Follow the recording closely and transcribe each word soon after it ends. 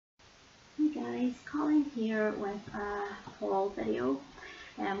Hey guys, Colin here with a haul video.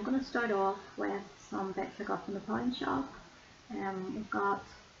 I'm going to start off with some bits I got from the pawn shop. We've got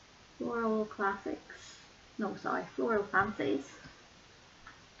floral classics, floral fancies.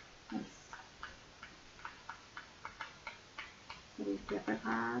 Nice little paper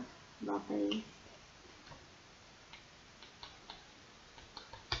pad, love these.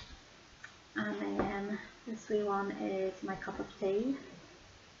 And then this wee one is my cup of tea.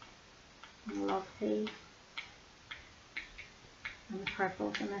 I love tea. And the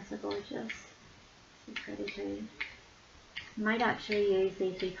purples in this are gorgeous. So pretty too. I might actually use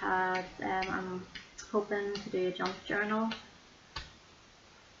these wee pads. I'm hoping to do a junk journal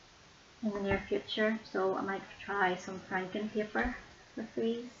in the near future, so I might try some Franken paper with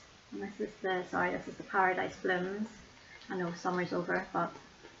these. And this is the Paradise Blooms. I know summer's over, but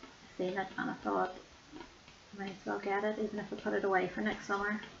I've seen it and I thought I might as well get it, even if I put it away for next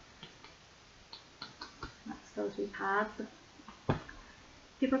summer. That's those wee pads. The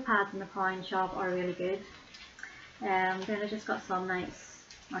paper pads in the pawn shop are really good. Then I just got some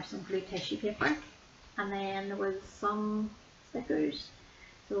blue tissue paper, and then there was some stickers,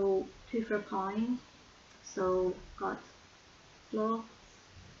 so 2 for £1. So got cloths,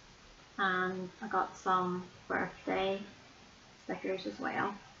 and I got some birthday stickers as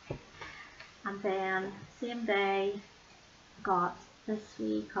well. And then same day I got this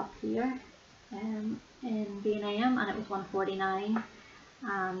wee cup here in B&M, and it was £1.49,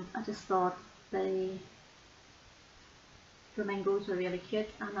 and I just thought the flamingos were really cute,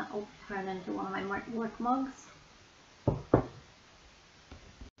 and that will turn into one of my work mugs. The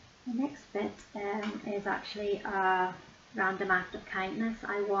next bit is actually a random act of kindness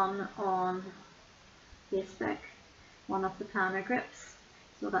I won on Facebook, one of the planner groups.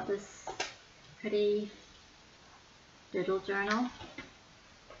 So I got this pretty doodle journal.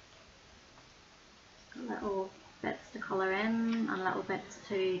 Got little bits to colour in and little bits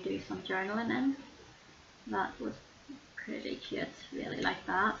to do some journaling in. That was pretty cute, really like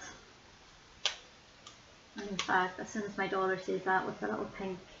that. And in fact, as soon as my daughter sees that with the little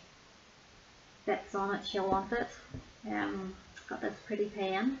pink bits on it, she'll want it. Got this pretty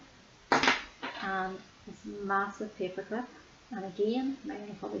pen and this massive paper clip, and again, I'm going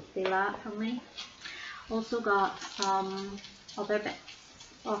to probably steal that from me. Also got some other bits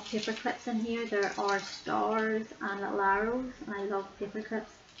of paper clips in here. There are stars and little arrows, and I love paper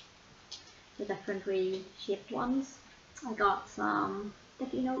clips, the different wee shaped ones. I got some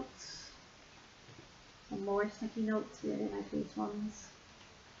sticky notes, some more sticky notes, really like these ones,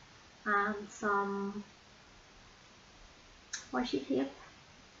 and some washi tape,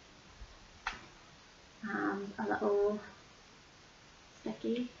 and a little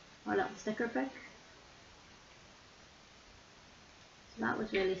sticker book. So that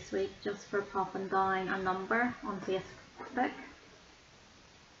was really sweet, just for popping down a number on Facebook.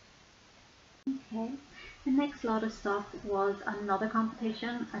 Okay, the next lot of stuff was another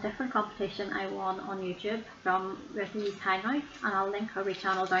competition, a different competition I won on YouTube from Ricky's Hangout, and I'll link her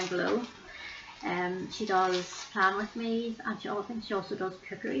channel down below. She does plan with me, and I think she also does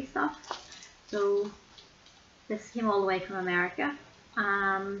cookery stuff. So this came all the way from America.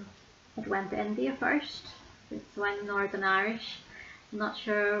 It went to India first, so I'm Northern Irish. I'm not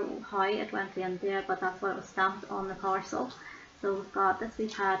sure how it went to India, but that's what it was stamped on the parcel. So we've got this wee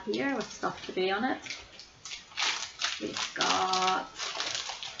pad here with stuff to do on it. We've got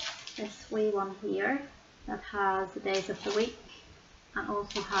this wee one here that has the days of the week and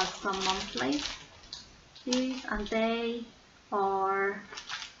also has some monthly views, and they are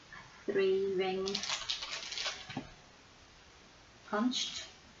 3 rings punched,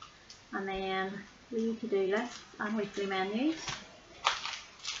 and then wee to-do lists and weekly menus,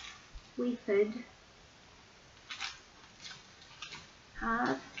 wee food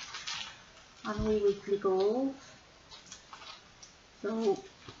pad, and wee weekly goals. So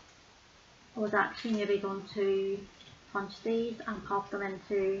I was actually maybe going to punch these and pop them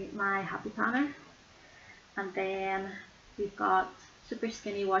into my happy planner. And then we've got super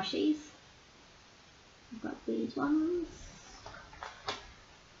skinny washies. We've got these ones,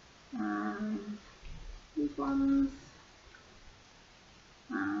 and these ones,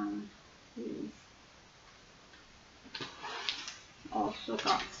 and these. Also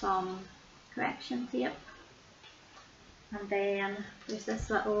got some correction tape, and then there's this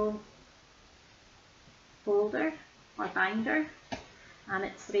little folder or binder, and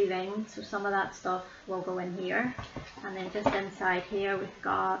it's 3 rings, so some of that stuff will go in here. And then just inside here we've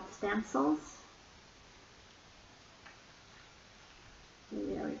got stencils,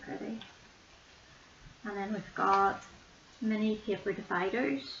 really pretty. And then we've got mini paper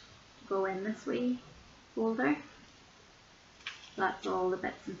dividers to go in this wee folder. That's all the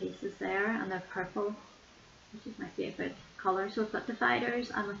bits and pieces there, and they're purple, which is my favourite colour. So we've got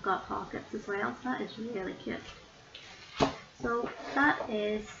dividers and we've got pockets as well, so that is really cute. So that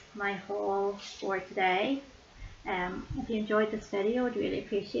is my haul for today. If you enjoyed this video, I'd really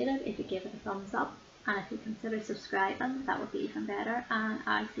appreciate it if you give it a thumbs up, and if you consider subscribing, that would be even better, and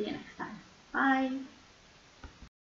I'll see you next time. Bye!